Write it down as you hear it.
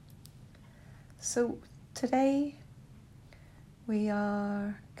So today we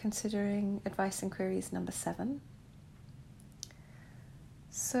are considering advice and queries number 7.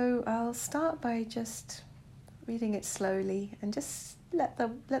 So I'll start by just reading it slowly and just let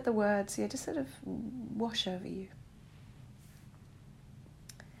the words just sort of wash over you.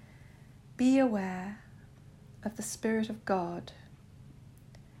 Be aware of the Spirit of God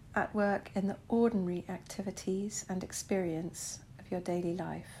at work in the ordinary activities and experience of your daily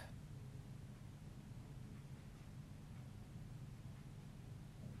life.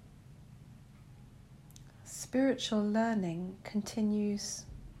 Spiritual learning continues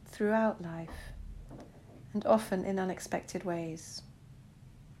throughout life and often in unexpected ways.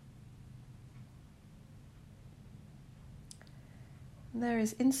 There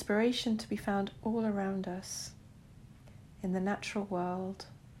is inspiration to be found all around us, in the natural world,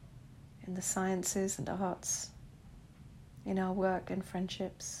 in the sciences and arts, in our work and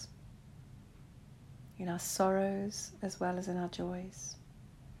friendships, in our sorrows as well as in our joys.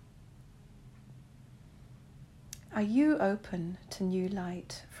 Are you open to new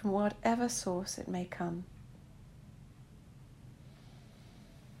light from whatever source it may come?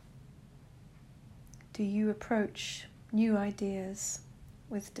 Do you approach new ideas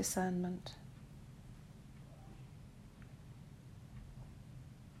with discernment?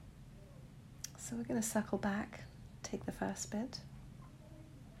 So we're going to circle back, take the first bit.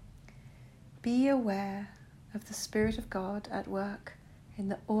 Be aware of the Spirit of God at work in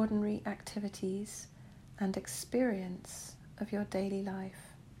the ordinary activities and experience of your daily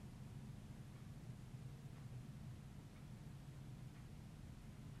life.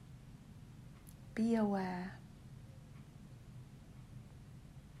 Be aware.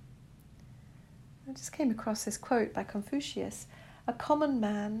 I just came across this quote by Confucius. A common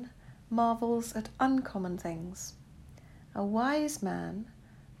man marvels at uncommon things. A wise man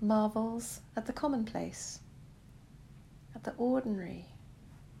marvels at the commonplace, at the ordinary,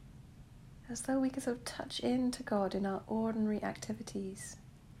 as though we could sort of touch into God in our ordinary activities.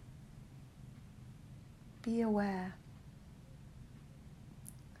 Be aware.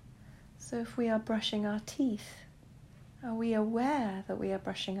 So if we are brushing our teeth, are we aware that we are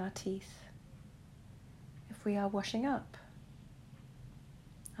brushing our teeth? If we are washing up,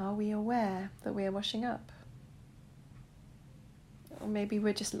 are we aware that we are washing up? Or maybe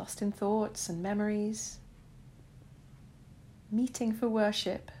we're just lost in thoughts and memories. Meeting for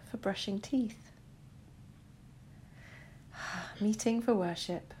worship, for brushing teeth. Meeting for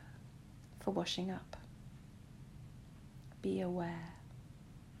worship, for washing up. Be aware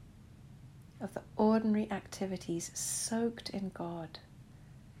of the ordinary activities soaked in God,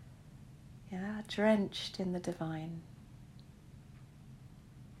 drenched in the divine.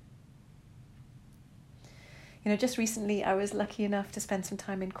 Just recently I was lucky enough to spend some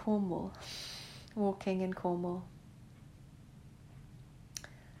time in Cornwall, walking in Cornwall.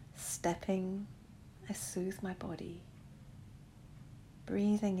 Stepping, I soothe my body.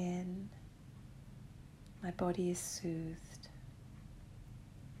 Breathing in, my body is soothed.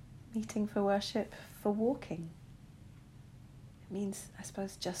 Meeting for worship, for walking. It means, I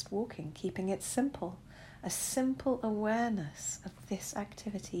suppose, just walking, keeping it simple. A simple awareness of this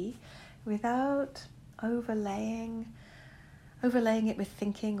activity without overlaying it with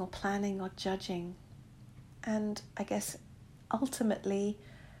thinking or planning or judging. And I guess ultimately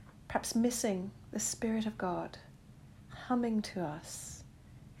perhaps missing the Spirit of God humming to us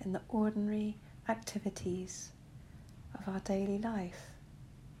in the ordinary activities of our daily life.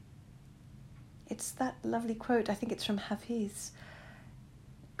 It's that lovely quote, I think it's from Hafiz.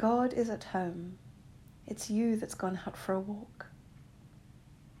 God is at home. It's you that's gone out for a walk.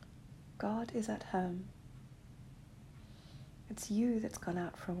 God is at home. It's you that's gone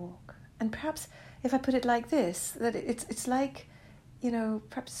out for a walk. And perhaps if I put it like this, that it's like,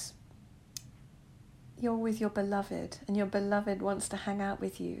 perhaps you're with your beloved and your beloved wants to hang out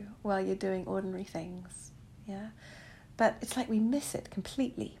with you while you're doing ordinary things. But it's like we miss it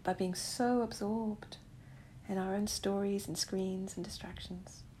completely by being so absorbed in our own stories and screens and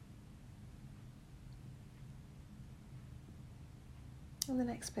distractions. And the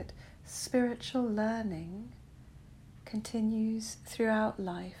next bit, spiritual learning continues throughout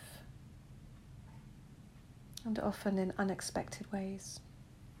life and often in unexpected ways.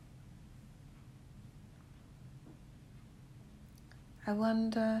 I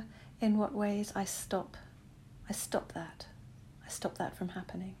wonder in what ways I stop that from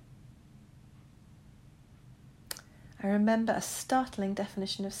happening. I remember a startling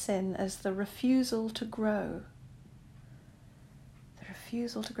definition of sin as the refusal to grow. The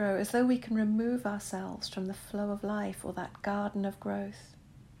refusal to grow, as though we can remove ourselves from the flow of life or that garden of growth.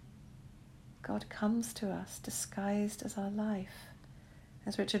 God comes to us disguised as our life,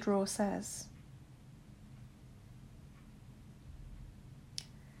 as Richard Rohr says.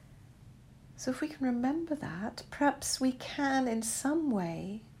 So if we can remember that, perhaps we can in some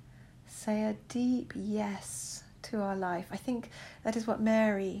way say a deep yes to our life. I think that is what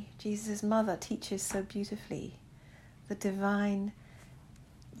Mary, Jesus' mother, teaches so beautifully. The divine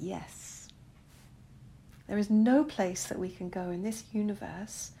yes. There is no place that we can go in this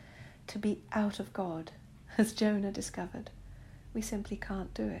universe to be out of God, as Jonah discovered. We simply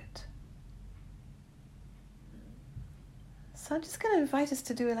can't do it. So I'm just going to invite us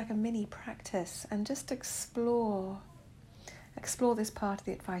to do like a mini practice and just explore this part of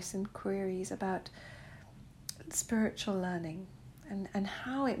the advice and queries about spiritual learning and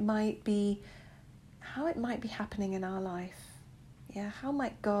how it might be happening in our life. Yeah, how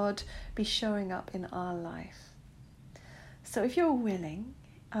might God be showing up in our life? So if you're willing,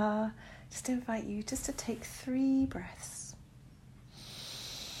 just to invite you just to take 3 breaths.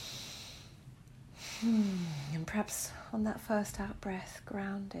 And perhaps on that first out breath,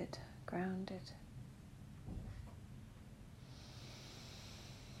 grounded.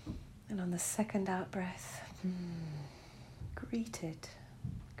 And on the second out breath, greeted.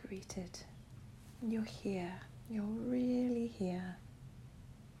 You're here. You're really here.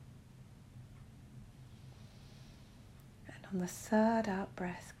 And on the third out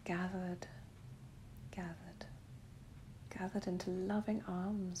breath, gathered into loving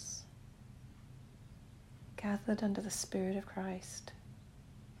arms, gathered under the Spirit of Christ,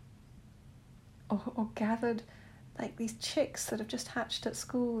 or gathered like these chicks that have just hatched at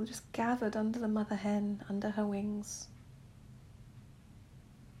school, just gathered under the mother hen, under her wings.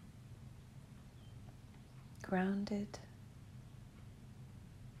 Grounded,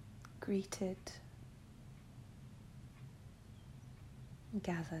 greeted,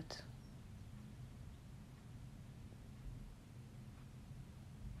 gathered.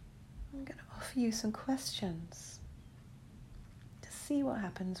 I'm going to offer you some questions to see what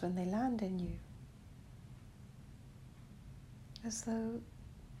happens when they land in you. As though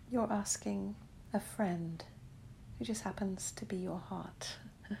you're asking a friend who just happens to be your heart.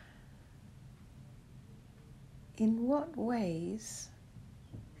 In what ways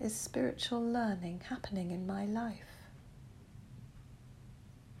is spiritual learning happening in my life?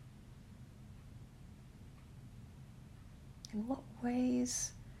 In what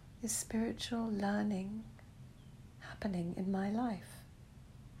ways is spiritual learning happening in my life?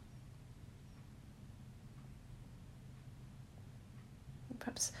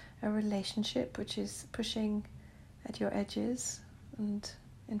 Perhaps a relationship which is pushing at your edges and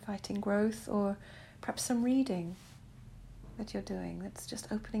inviting growth, or perhaps some reading that you're doing that's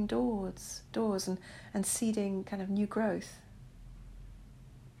just opening doors and seeding kind of new growth.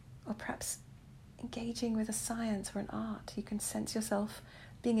 Or perhaps engaging with a science or an art. You can sense yourself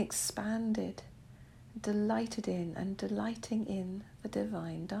being expanded, delighted in and delighting in the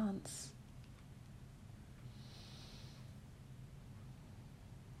divine dance.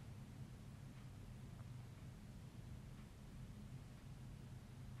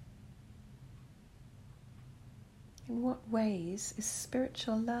 In what ways is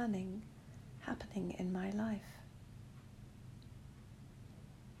spiritual learning happening in my life?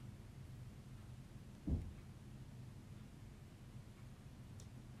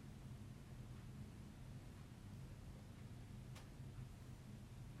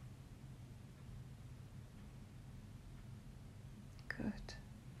 Good.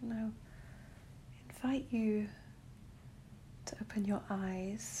 Now, invite you to open your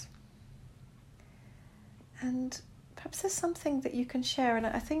eyes, and perhaps there's something that you can share. And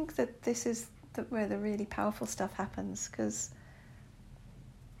I think that this is where the really powerful stuff happens, because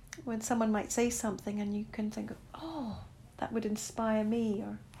when someone might say something and you can think, oh, that would inspire me,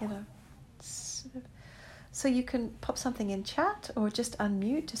 or, so you can pop something in chat or just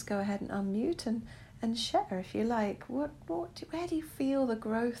unmute, just go ahead and unmute and share if you like. Where do you feel the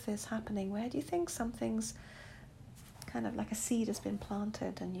growth is happening? Where do you think something's kind of like a seed has been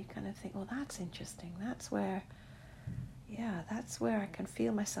planted and you kind of think, oh, that's interesting. That's where I can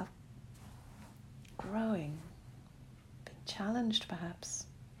feel myself growing, being challenged perhaps.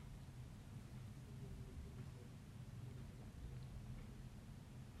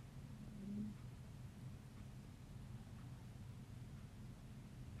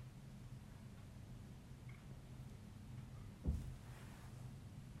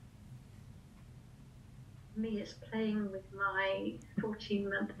 Me is playing with my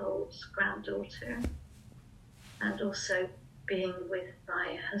 14-month-old granddaughter, and also being with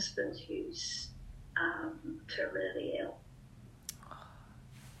my husband who's terminally ill.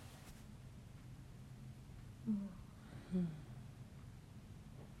 Thank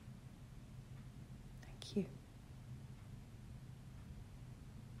you.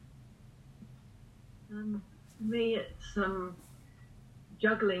 For me, it's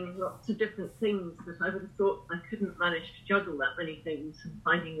juggling lots of different things that I would have thought I couldn't manage to juggle that many things, and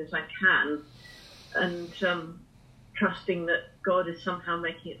finding that I can, and trusting that God is somehow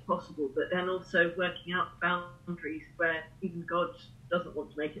making it possible, but then also working out the boundaries where even God doesn't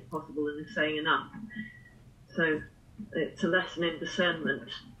want to make it possible and is saying enough. So it's a lesson in discernment.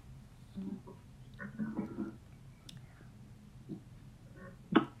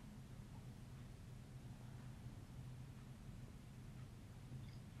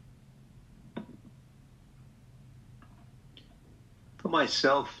 For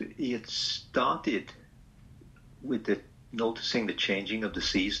myself, it started with noticing the changing of the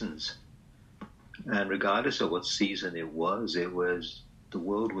seasons. And regardless of what season it was the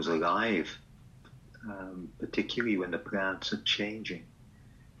world was alive, particularly when the plants are changing.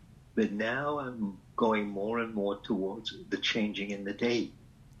 But now I'm going more and more towards the changing in the day.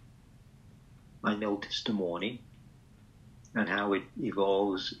 I notice the morning and how it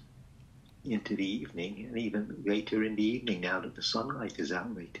evolves into the evening, and even later in the evening now that the sunlight is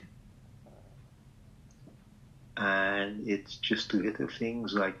out later. And it's just little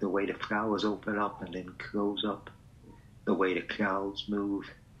things like the way the flowers open up and then close up, the way the clouds move.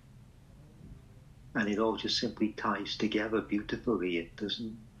 And it all just simply ties together beautifully. It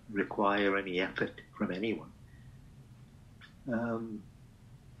doesn't require any effort from anyone for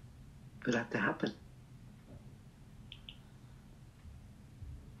that to happen.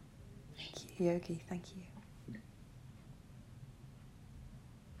 Thank you, Yogi. Thank you.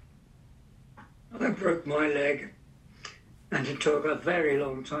 I broke my leg, and it took a very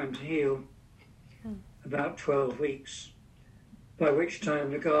long time to heal, about 12 weeks, by which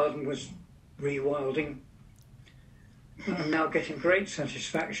time the garden was rewilding. I'm now getting great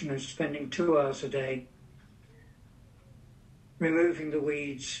satisfaction in spending 2 hours a day removing the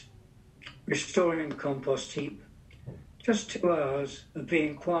weeds, restoring the compost heap. Just 2 hours of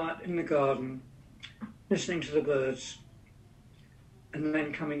being quiet in the garden, listening to the birds, and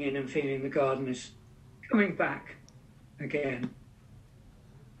then coming in and feeling the garden is coming back again.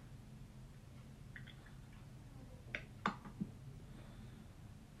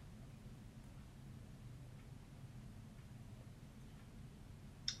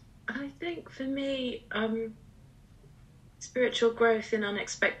 I think for me, spiritual growth in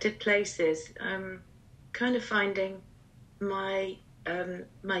unexpected places, kind of finding my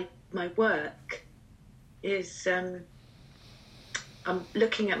work is, I'm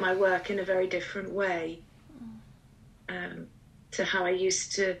looking at my work in a very different way to how I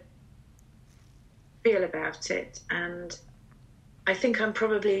used to feel about it. And I think I'm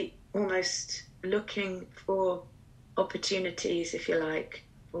probably almost looking for opportunities, if you like,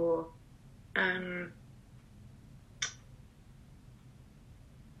 for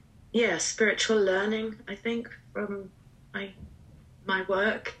spiritual learning, I think, from my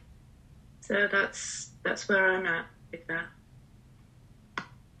work. So that's where I'm at with that.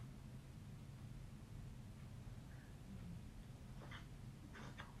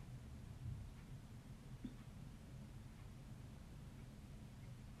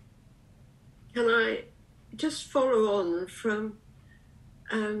 Can I just follow on from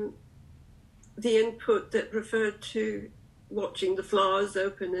the input that referred to watching the flowers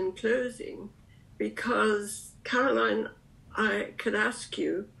open and closing? Because, Caroline, I could ask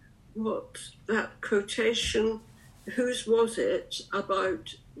you what that quotation, whose was it,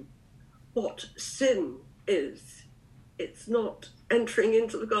 about what sin is? It's not entering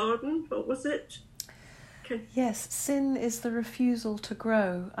into the garden, what was it? Yes, sin is the refusal to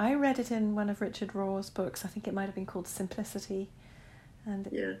grow. I read it in one of Richard Rohr's books. I think it might have been called Simplicity. And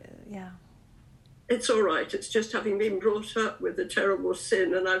yeah. It's all right. It's just having been brought up with a terrible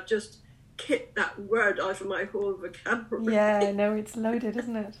sin, and I've just kicked that word out of my whole vocabulary. Yeah, no, it's loaded,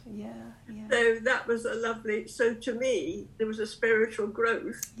 isn't it? Yeah. So that was a lovely... So to me, there was a spiritual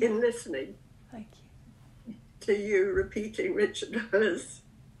growth in listening. Thank you. To you repeating Richard Rohr's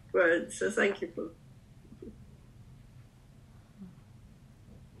words. So thank you for...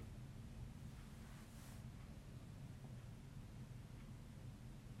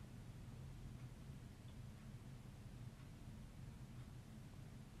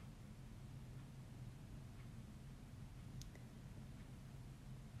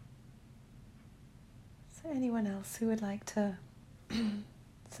 So anyone else who would like to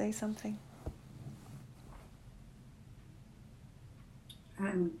say something?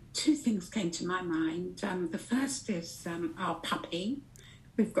 Two things came to my mind. The first is our puppy.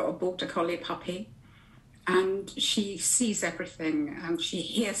 We've got a border collie puppy, and she sees everything, and she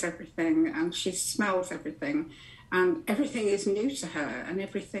hears everything, and she smells everything, and everything is new to her, and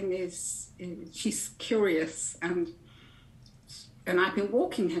everything is, she's curious, and I've been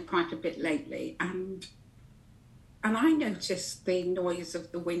walking her quite a bit lately, and I noticed the noise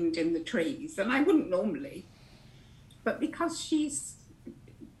of the wind in the trees, and I wouldn't normally, but because she's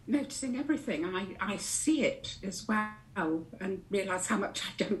noticing everything, I see it as well, and realise how much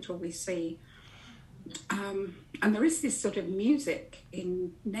I don't always see. And there is this sort of music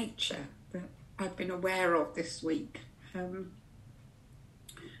in nature that I've been aware of this week. The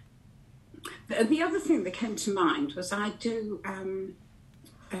other thing that came to mind was I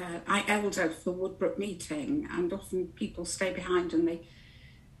elder for Woodbrook Meeting, and often people stay behind and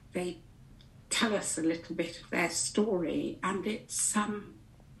they tell us a little bit of their story, and it's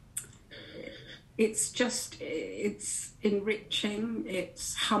enriching,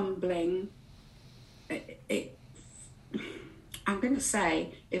 it's humbling. I'm going to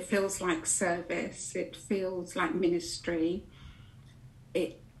say it feels like service, it feels like ministry.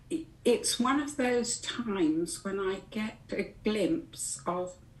 It's one of those times when I get a glimpse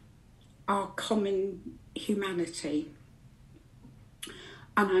of our common humanity.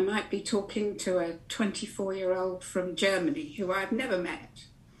 And I might be talking to a 24-year-old from Germany who I've never met.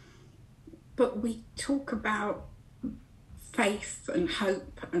 But we talk about faith and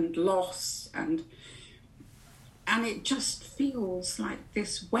hope and loss, and it just feels like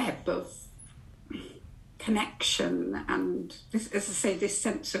this web of connection and, this, as I say, this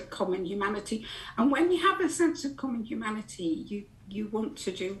sense of common humanity. And when you have a sense of common humanity, you want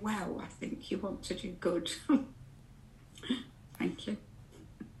to do well, I think. You want to do good. Thank you.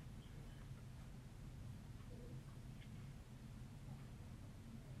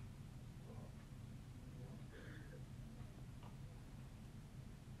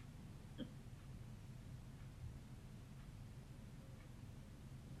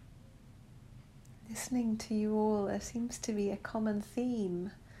 Listening to you all, there seems to be a common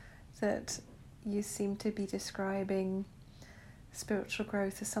theme that you seem to be describing spiritual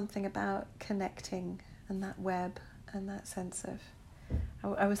growth as something about connecting and that web and that sense of,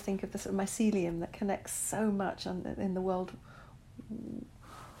 I always think of the sort of mycelium that connects so much in the world,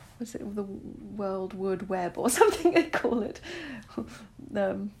 was it the World Wood Web or something they call it?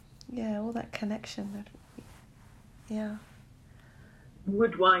 Yeah, all that connection. Yeah.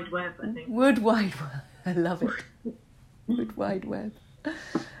 Wood Wide Web, I think. Wood Wide Web. I love it. Wood Wide Web.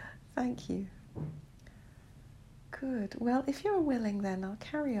 Thank you. Good. Well, if you're willing, then I'll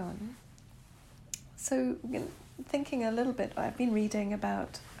carry on. So, thinking a little bit, I've been reading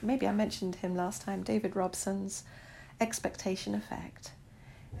about, maybe I mentioned him last time, David Robson's expectation effect.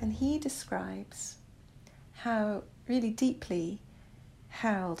 And he describes how really deeply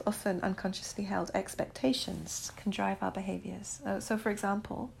held, often unconsciously held expectations can drive our behaviours. So for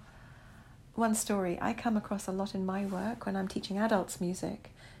example, one story I come across a lot in my work when I'm teaching adults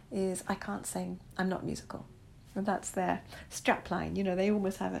music is, I can't sing, I'm not musical. And that's their strapline, you know, they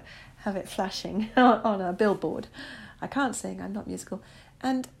almost have it flashing on a billboard. I can't sing, I'm not musical.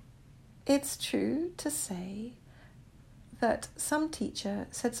 And it's true to say that some teacher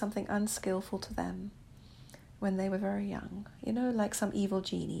said something unskillful to them when they were very young, you know, like some evil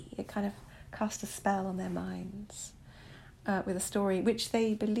genie. It kind of cast a spell on their minds with a story which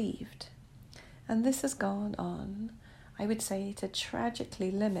they believed. And this has gone on, I would say, to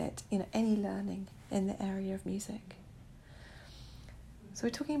tragically limit, you know, any learning in the area of music. So we're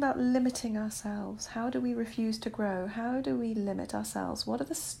talking about limiting ourselves. How do we refuse to grow? How do we limit ourselves? What are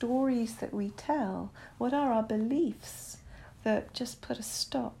the stories that we tell? What are our beliefs that just put a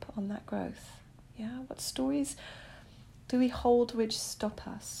stop on that growth? Yeah, what stories do we hold which stop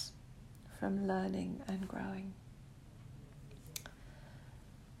us from learning and growing?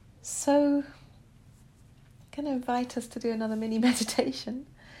 So I'm going to invite us to do another mini meditation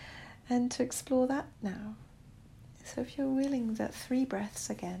and to explore that now. So if you're willing, that 3 breaths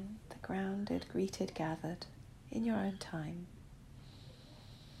again, the grounded, greeted, gathered, in your own time.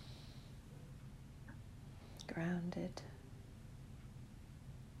 Grounded,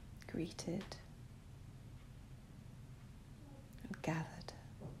 greeted, and gathered.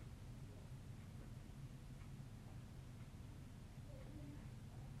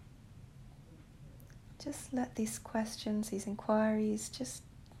 Just let these questions, these inquiries, just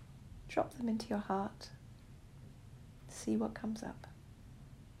drop them into your heart. See what comes up.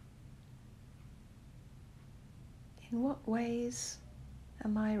 In what ways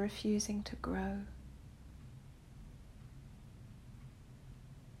am I refusing to grow?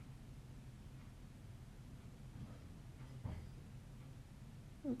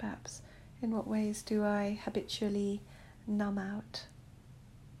 Perhaps In what ways do I habitually numb out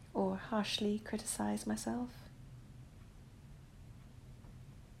or harshly criticize myself?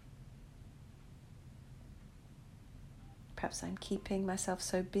 Perhaps I'm keeping myself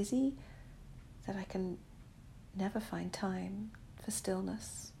so busy that I can never find time for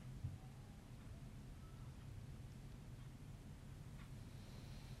stillness.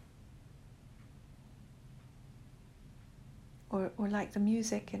 Or like the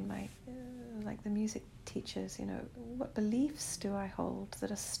music in my, like the music teachers, what beliefs do I hold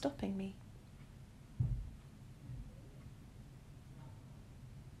that are stopping me?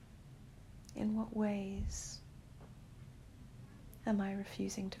 In what ways am I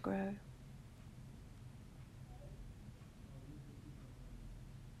refusing to grow?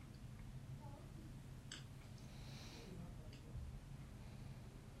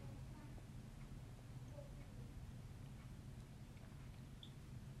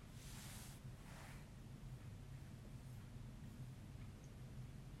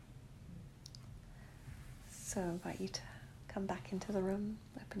 So I invite you to come back into the room,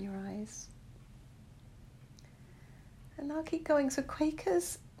 open your eyes. And I'll keep going. So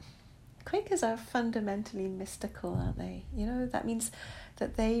Quakers are fundamentally mystical, aren't they? That means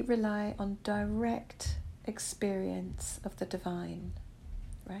that they rely on direct experience of the divine,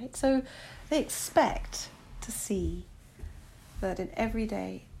 right? So they expect to see that in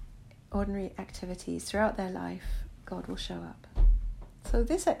everyday, ordinary activities throughout their life, God will show up. So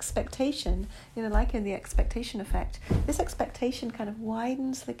this expectation, like in the expectation effect, this expectation kind of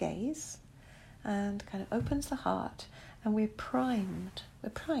widens the gaze and kind of opens the heart, and we're primed,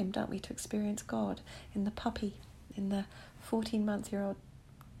 aren't we, to experience God in the puppy, in the 14-month-old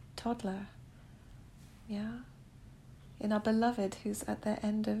toddler, in our beloved who's at their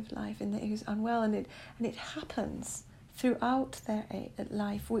end of life, who's unwell, and it happens throughout their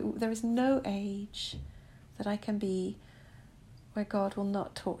life. There is no age that I can be where God will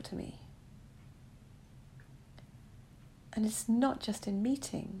not talk to me. And it's not just in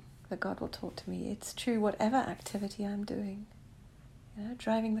meeting that God will talk to me. It's true whatever activity I'm doing.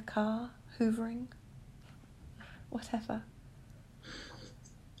 Driving the car, hoovering, whatever.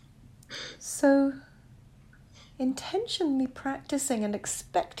 So, intentionally practicing and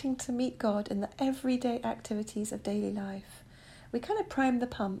expecting to meet God in the everyday activities of daily life, we kind of prime the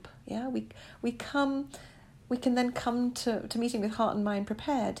pump, We can then come to meeting with heart and mind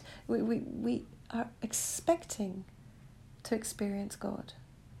prepared. We are expecting to experience God.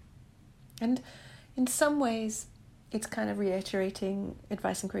 And in some ways, it's kind of reiterating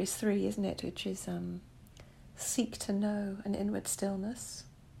Advice and Grace 3, isn't it? Which is seek to know an inward stillness,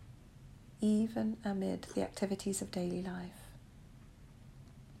 even amid the activities of daily life.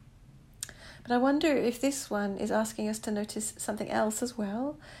 But I wonder if this one is asking us to notice something else as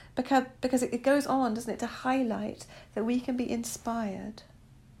well, because it goes on, doesn't it, to highlight that we can be inspired,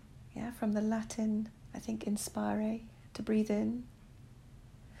 from the Latin, I think, inspire, to breathe in.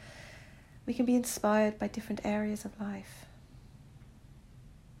 We can be inspired by different areas of life.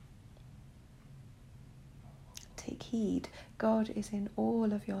 Take heed, God is in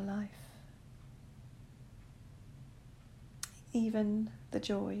all of your life, even the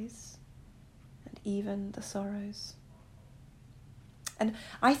joys, even the sorrows. And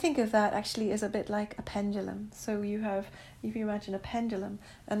I think of that actually as a bit like a pendulum. So if you imagine a pendulum,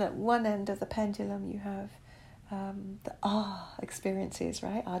 and at one end of the pendulum you have the experiences,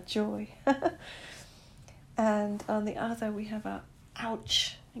 right? Our joy. And on the other we have our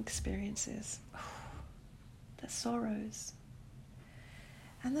ouch experiences, the sorrows.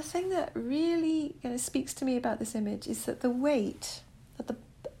 And the thing that really speaks to me about this image is that the weight, that the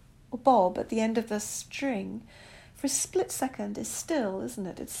bob at the end of the string, for a split second is still, isn't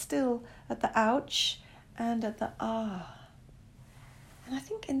it? It's still at the ouch and at the ah. And I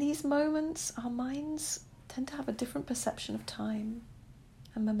think in these moments our minds tend to have a different perception of time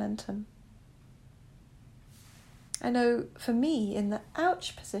and momentum. I know for me, in the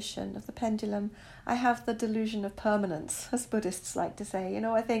ouch position of the pendulum, I have the delusion of permanence, as Buddhists like to say.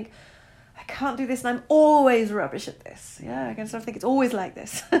 I think, I can't do this and I'm always rubbish at this. I can sort of think it's always like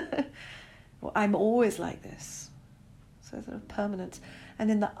this. Or I'm always like this. So sort of permanence. And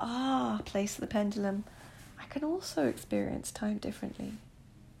in the place of the pendulum, I can also experience time differently.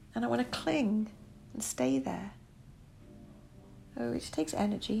 And I want to cling and stay there. Which takes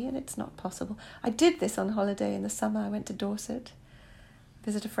energy, and it's not possible. I did this on holiday in the summer. I went to Dorset,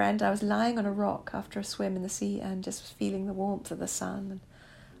 visit a friend. I was lying on a rock after a swim in the sea and just feeling the warmth of the sun. And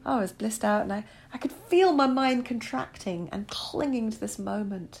I was blissed out, and I could feel my mind contracting and clinging to this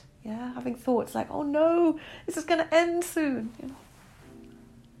moment. Having thoughts like, oh no, this is going to end soon.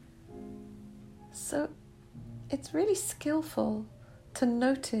 So it's really skillful to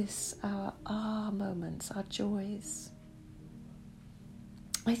notice our moments, our joys.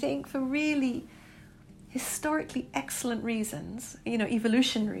 I think for really historically excellent reasons,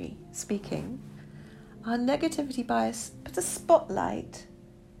 evolutionary speaking, our negativity bias puts a spotlight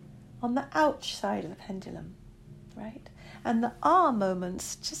on the ouch side of the pendulum, right? And the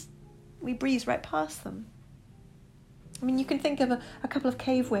moments, we breeze right past them. I mean, you can think of a couple of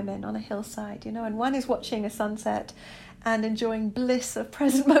cave women on a hillside, and one is watching a sunset and enjoying bliss of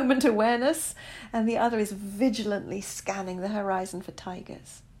present moment awareness, and the other is vigilantly scanning the horizon for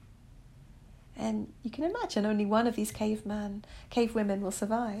tigers. And you can imagine only one of these cave women will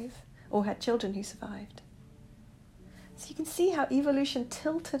survive, or had children who survived. So you can see how evolution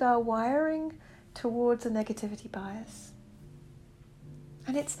tilted our wiring towards a negativity bias.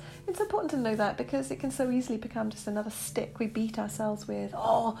 And it's important to know that, because it can so easily become just another stick we beat ourselves with.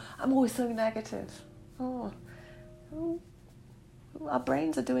 Oh, I'm always so negative. Oh, our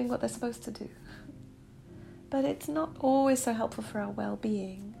brains are doing what they're supposed to do. But it's not always so helpful for our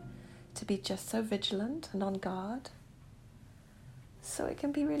well-being to be just so vigilant and on guard. So it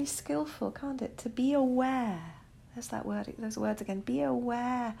can be really skillful, can't it? To be aware. There's those words again. Be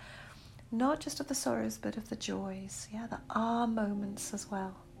aware. Not just of the sorrows, but of the joys. Yeah, the moments as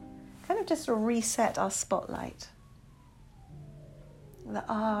well. Kind of just to reset our spotlight. The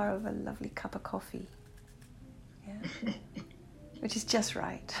of a lovely cup of coffee. Yeah. Which is just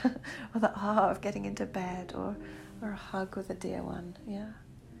right. Or the of getting into bed, or a hug with a dear one. Yeah.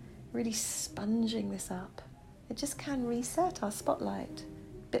 Really sponging this up. It just can reset our spotlight.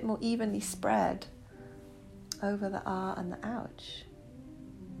 A bit more evenly spread over the and the ouch.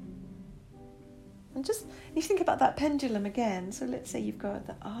 And just, if you think about that pendulum again, so let's say you've got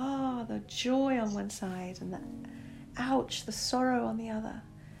the joy on one side and the ouch, the sorrow on the other.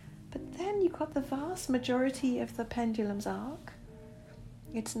 But then you've got the vast majority of the pendulum's arc.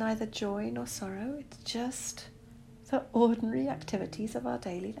 It's neither joy nor sorrow, it's just the ordinary activities of our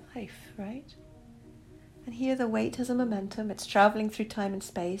daily life, right? And here the weight has a momentum, it's travelling through time and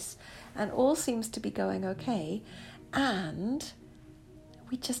space, and all seems to be going okay, and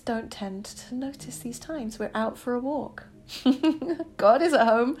we just don't tend to notice these times. We're out for a walk. God is at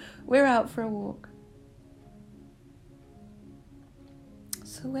home, we're out for a walk.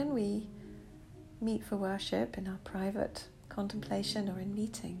 So when we meet for worship in our private contemplation or in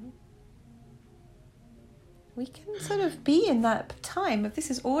meeting, we can sort of be in that time of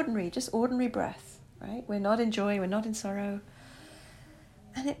this is ordinary, just ordinary breath, right? We're not in joy, we're not in sorrow.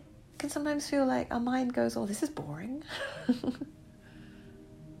 And it can sometimes feel like our mind goes, oh, this is boring.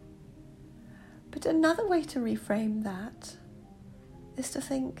 But another way to reframe that is to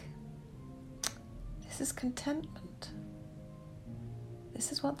think, this is contentment.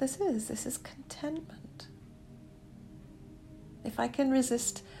 This is what this is contentment. If I can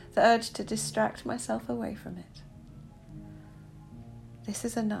resist the urge to distract myself away from it, this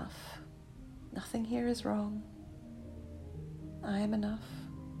is enough. Nothing here is wrong. I am enough.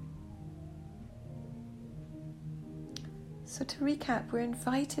 So to recap, we're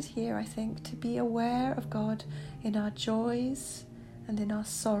invited here, I think, to be aware of God in our joys and in our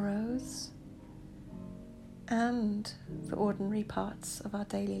sorrows and the ordinary parts of our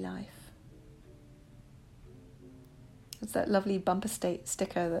daily life. It's that lovely bumper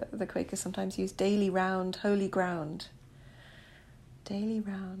sticker that the Quakers sometimes use, daily round, holy ground. Daily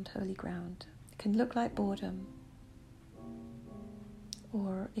round, holy ground. It can look like boredom.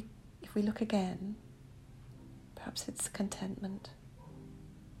 Or if we look again, perhaps it's contentment.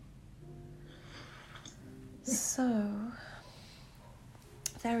 So,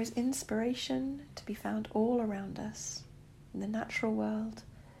 there is inspiration to be found all around us, in the natural world,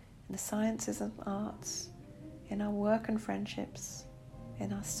 in the sciences and arts, in our work and friendships,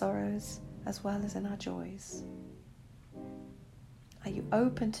 in our sorrows as well as in our joys. Are you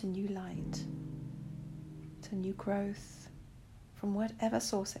open to new light, to new growth, from whatever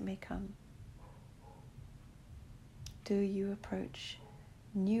source it may come? Do you approach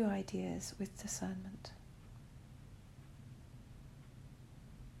new ideas with discernment?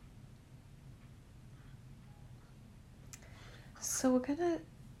 So we're going to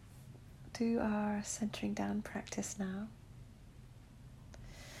do our centering down practice now.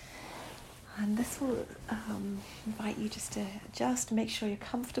 And this will invite you just to make sure you're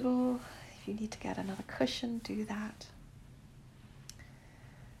comfortable. If you need to get another cushion, do that.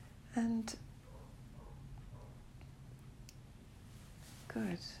 And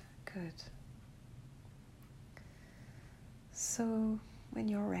good. So when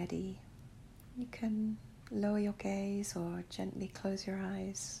you're ready, you can lower your gaze or gently close your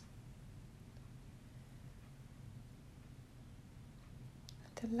eyes.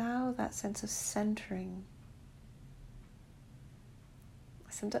 To allow that sense of centering.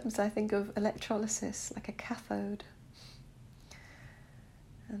 Sometimes I think of electrolysis like a cathode.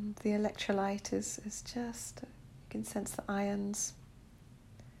 And the electrolyte is just, you can sense the ions,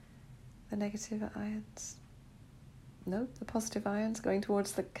 the negative ions. No, the positive ions going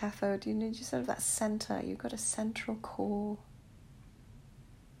towards the cathode. You need sort of that center. You've got a central core.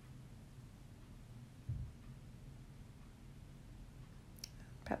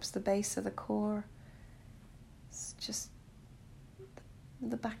 Perhaps the base of the core is just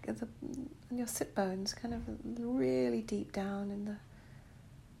the back of and your sit bones, kind of really deep down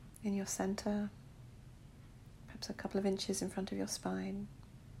in your center, perhaps a couple of inches in front of your spine.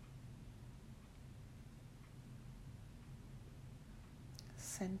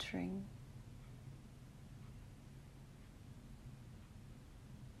 Centering.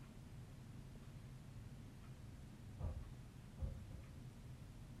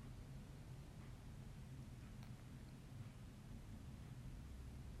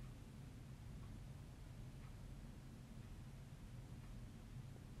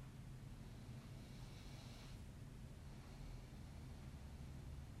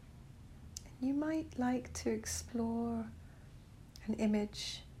 You might like to explore an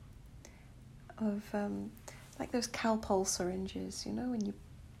image of like those Calpol syringes, you know, when you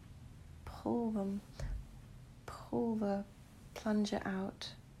pull the plunger out,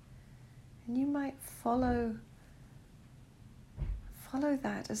 and you might follow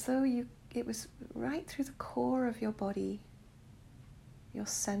that as though it was right through the core of your body, your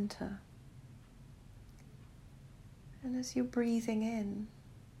center. And as you're breathing in,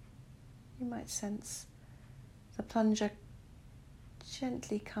 you might sense the plunger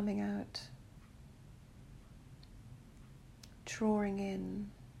gently coming out, drawing in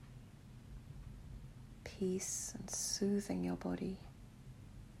peace and soothing your body.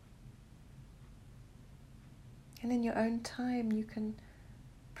 And in your own time, you can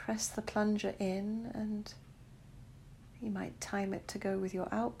press the plunger in, and you might time it to go with your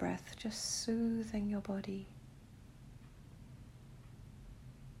out breath, just soothing your body.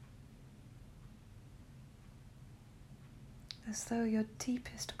 As though your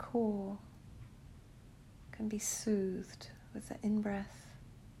deepest core can be soothed with the in-breath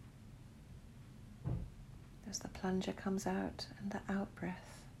as the plunger comes out and the out-breath.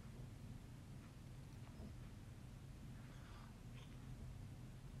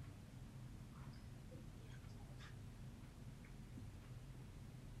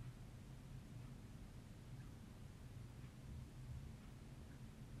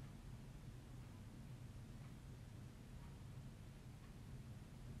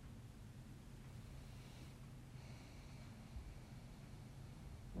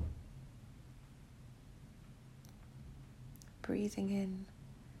 Breathing in,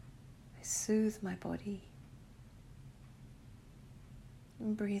 I soothe my body.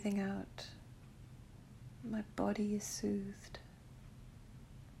 And breathing out, my body is soothed.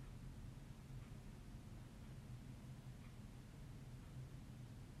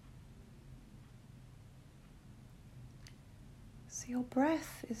 So your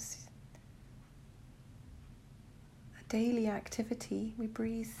breath is a daily activity. We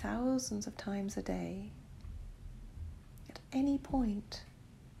breathe thousands of times a day. Any point,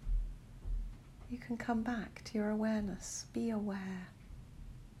 you can come back to your awareness. Be aware.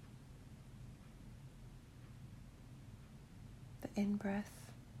 The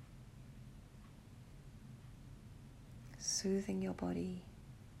in-breath, soothing your body,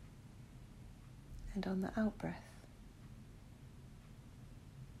 and on the out-breath,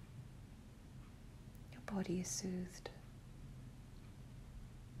 your body is soothed.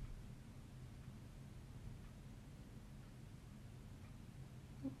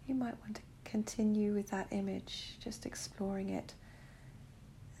 You might want to continue with that image, just exploring it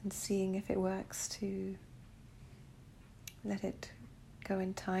and seeing if it works to let it go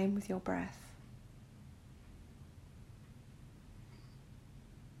in time with your breath.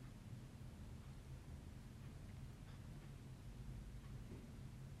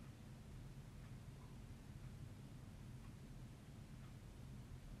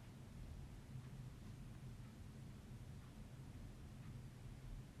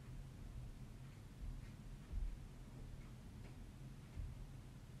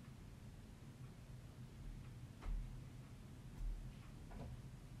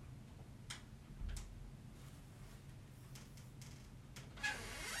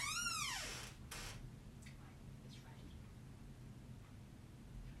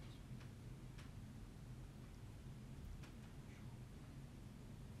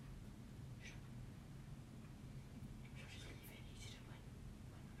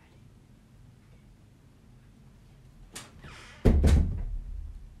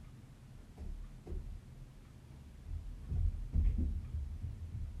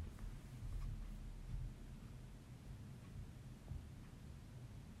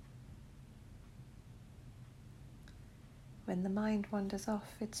 when the mind wanders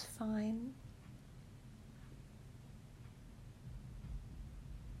off, it's fine.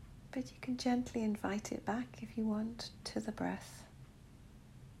 But you can gently invite it back if you want to the breath.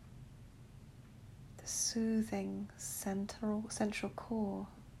 The soothing central core.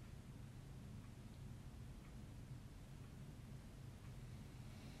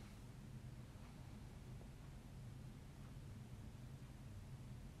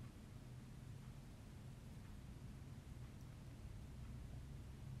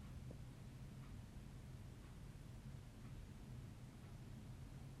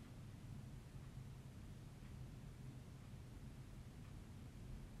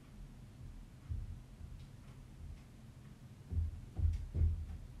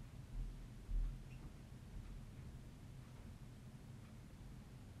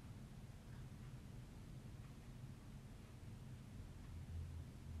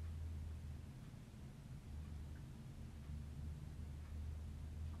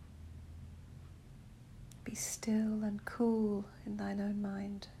 Be still and cool in thine own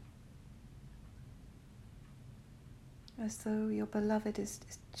mind, as though your beloved is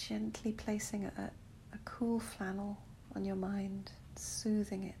gently placing a cool flannel on your mind,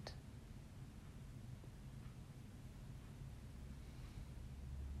 soothing it.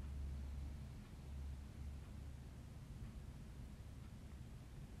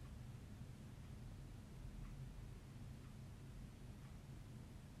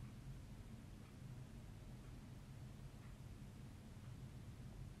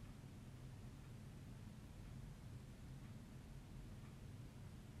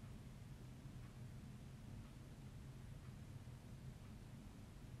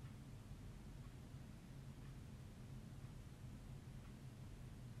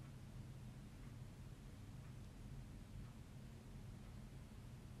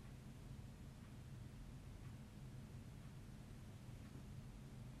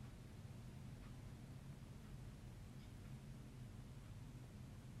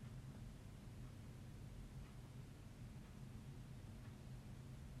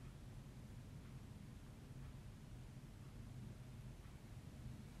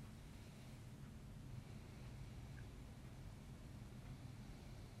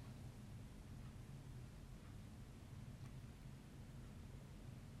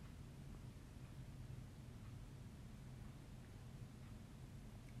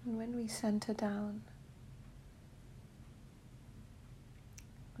 And when we center down,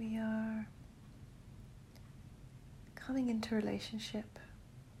 we are coming into relationship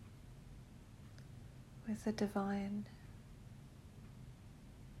with the divine.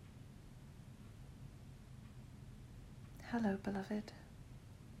 Hello, beloved.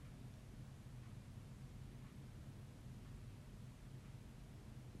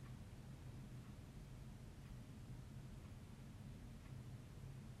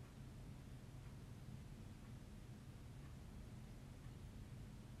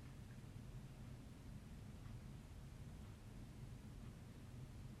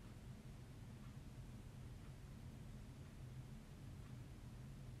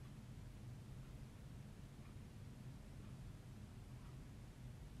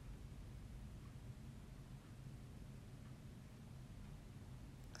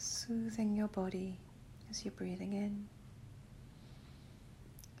 Soothing your body as you're breathing in,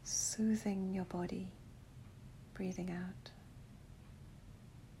 soothing your body, breathing out.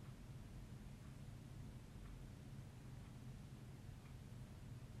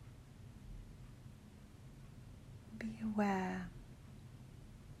 Be aware.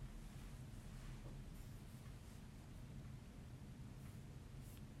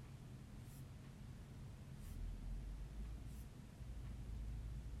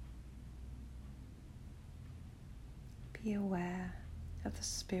 Be aware of the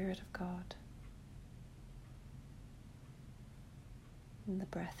Spirit of God and the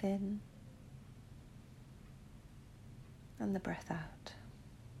breath in and the breath out.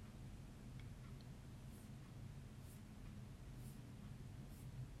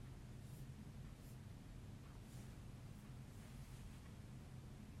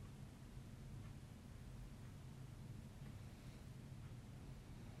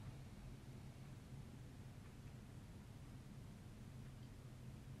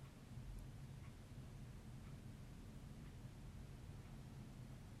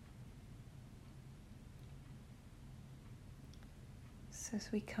 So as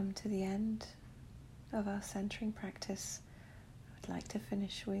we come to the end of our centering practice, I would like to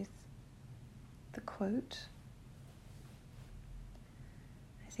finish with the quote.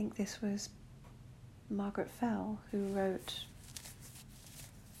 I think this was Margaret Fell who wrote,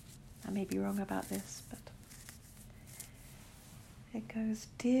 I may be wrong about this, but It goes,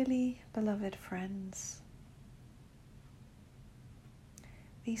 dearly beloved friends,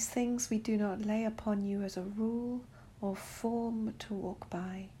 these things we do not lay upon you as a rule or form to walk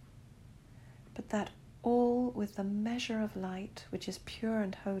by, but that all with the measure of light which is pure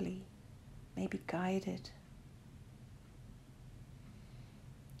and holy may be guided.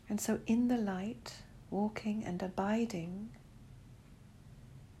 And so in the light, walking and abiding,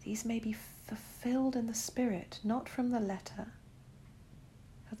 these may be fulfilled in the spirit, not from the letter,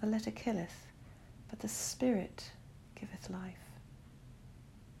 for the letter killeth, but the spirit giveth life.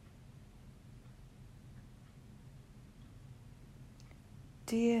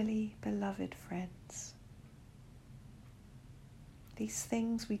 Dearly beloved friends, these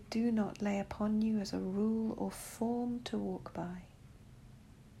things we do not lay upon you as a rule or form to walk by,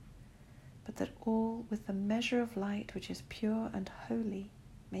 but that all with the measure of light which is pure and holy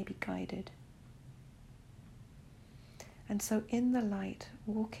may be guided. And so in the light,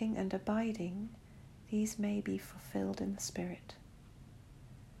 walking and abiding, these may be fulfilled in the spirit,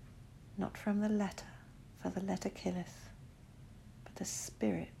 not from the letter, for the letter killeth, but the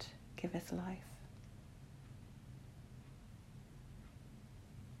spirit giveth life.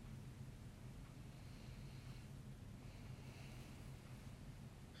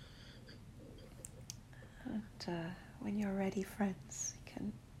 And when you're ready, friends, you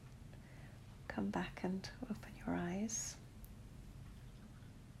can come back and open your eyes.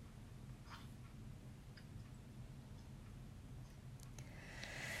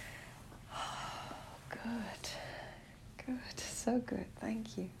 Oh, good, so good,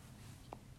 thank you.